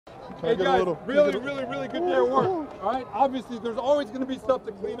Hey guys, really good day of work. All right, obviously there's always going to be stuff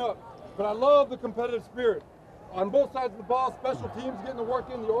to clean up, but I love the competitive spirit on both sides of the ball. Special teams getting the work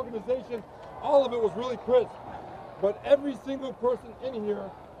in, the organization, all of it was really crisp. But every single person in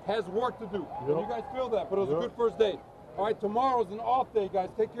here has work to do. And you guys feel that, but it was a good first day. All right, tomorrow's an off day, guys.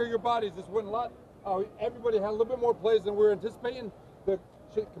 Take care of your bodies. This went a lot. Everybody had a little bit more plays than we were anticipating. The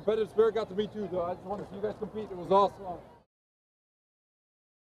competitive spirit got to me too, though. I just want to see you guys compete. It was awesome.